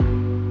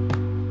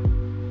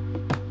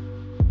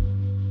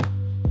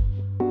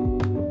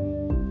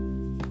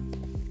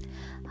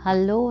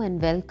Hello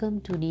and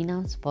welcome to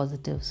Nina's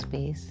Positive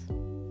Space.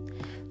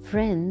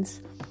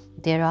 Friends,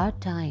 there are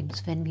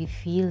times when we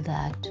feel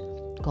that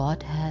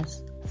God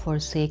has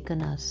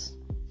forsaken us,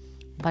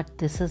 but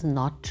this is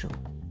not true.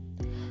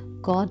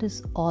 God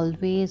is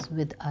always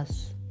with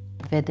us,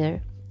 whether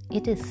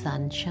it is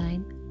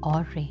sunshine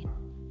or rain.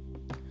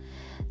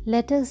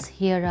 Let us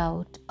hear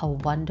out a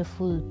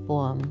wonderful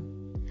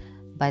poem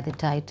by the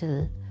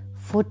title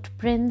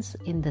Footprints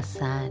in the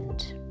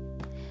Sand,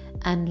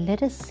 and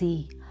let us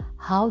see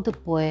how the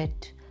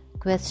poet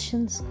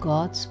questions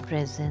God's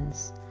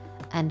presence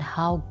and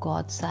how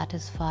God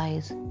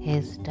satisfies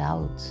his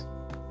doubts.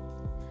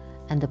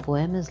 And the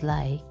poem is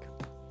like,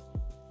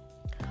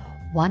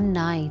 one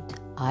night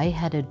I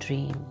had a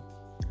dream.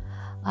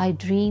 I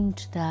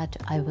dreamed that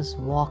I was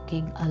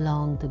walking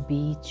along the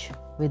beach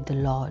with the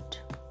Lord,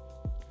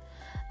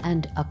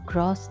 and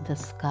across the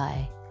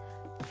sky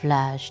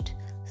flashed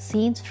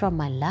scenes from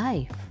my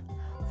life.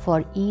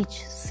 For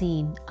each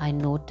scene I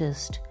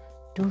noticed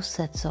two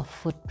sets of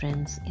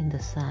footprints in the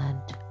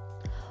sand.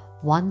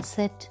 One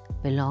set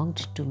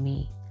belonged to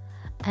me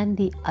and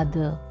the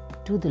other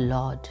to the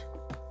Lord.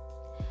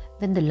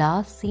 When the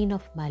last scene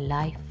of my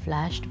life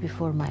flashed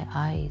before my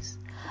eyes,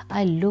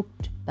 I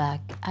looked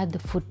back at the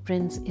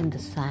footprints in the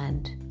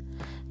sand.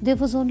 There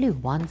was only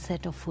one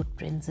set of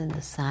footprints in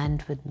the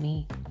sand with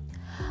me.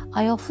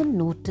 I often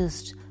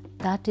noticed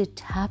that it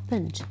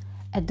happened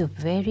at the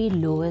very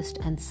lowest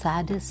and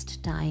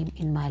saddest time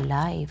in my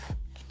life.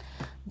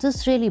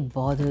 This really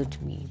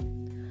bothered me.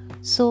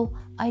 So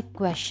I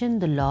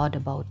questioned the Lord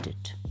about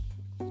it.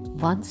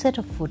 One set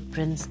of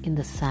footprints in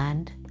the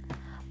sand,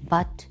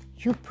 but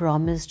you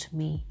promised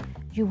me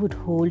you would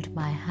hold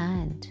my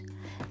hand.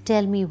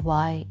 Tell me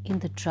why in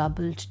the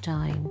troubled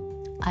time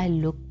I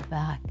look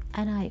back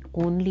and I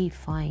only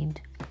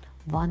find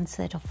one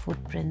set of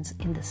footprints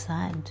in the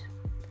sand.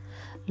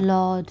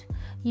 Lord,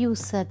 you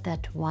said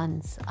that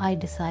once I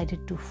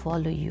decided to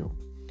follow you,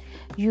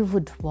 you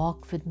would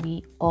walk with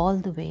me all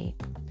the way.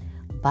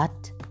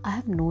 But I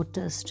have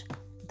noticed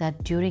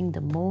that during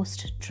the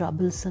most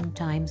troublesome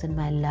times in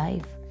my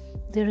life,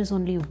 there is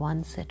only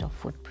one set of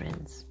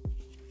footprints.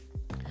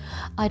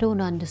 I don't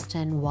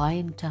understand why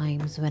in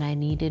times when I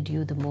needed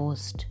you the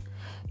most,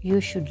 you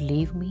should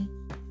leave me.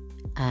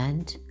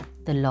 And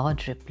the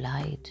Lord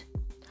replied,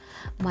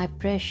 my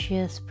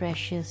precious,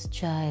 precious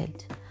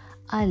child,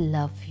 I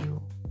love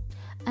you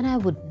and I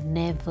would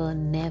never,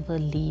 never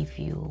leave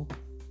you.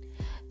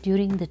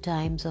 During the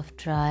times of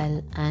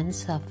trial and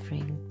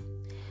suffering,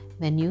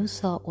 when you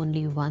saw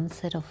only one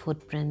set of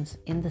footprints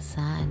in the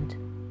sand,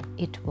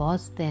 it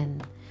was then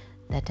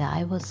that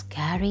I was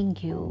carrying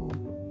you.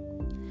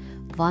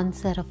 One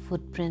set of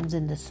footprints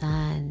in the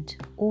sand.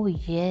 Oh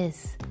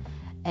yes,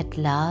 at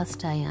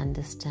last I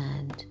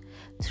understand.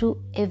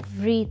 Through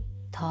every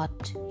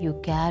thought you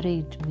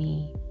carried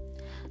me.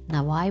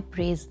 Now I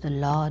praise the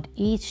Lord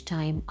each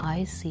time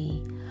I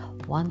see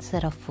one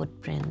set of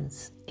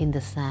footprints in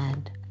the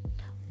sand.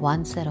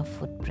 One set of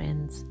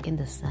footprints in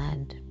the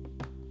sand.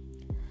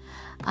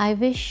 I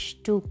wish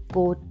to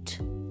quote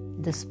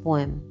this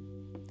poem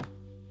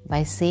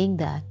by saying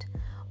that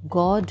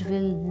God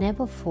will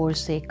never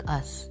forsake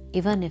us,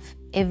 even if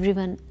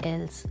everyone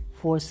else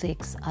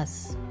forsakes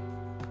us.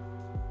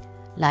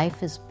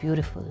 Life is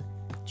beautiful.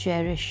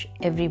 Cherish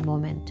every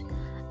moment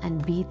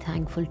and be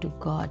thankful to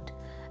God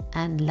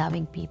and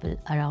loving people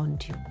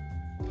around you.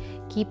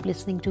 Keep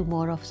listening to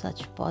more of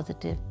such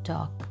positive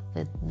talk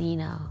with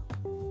Nina.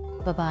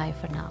 Bye-bye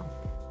for now.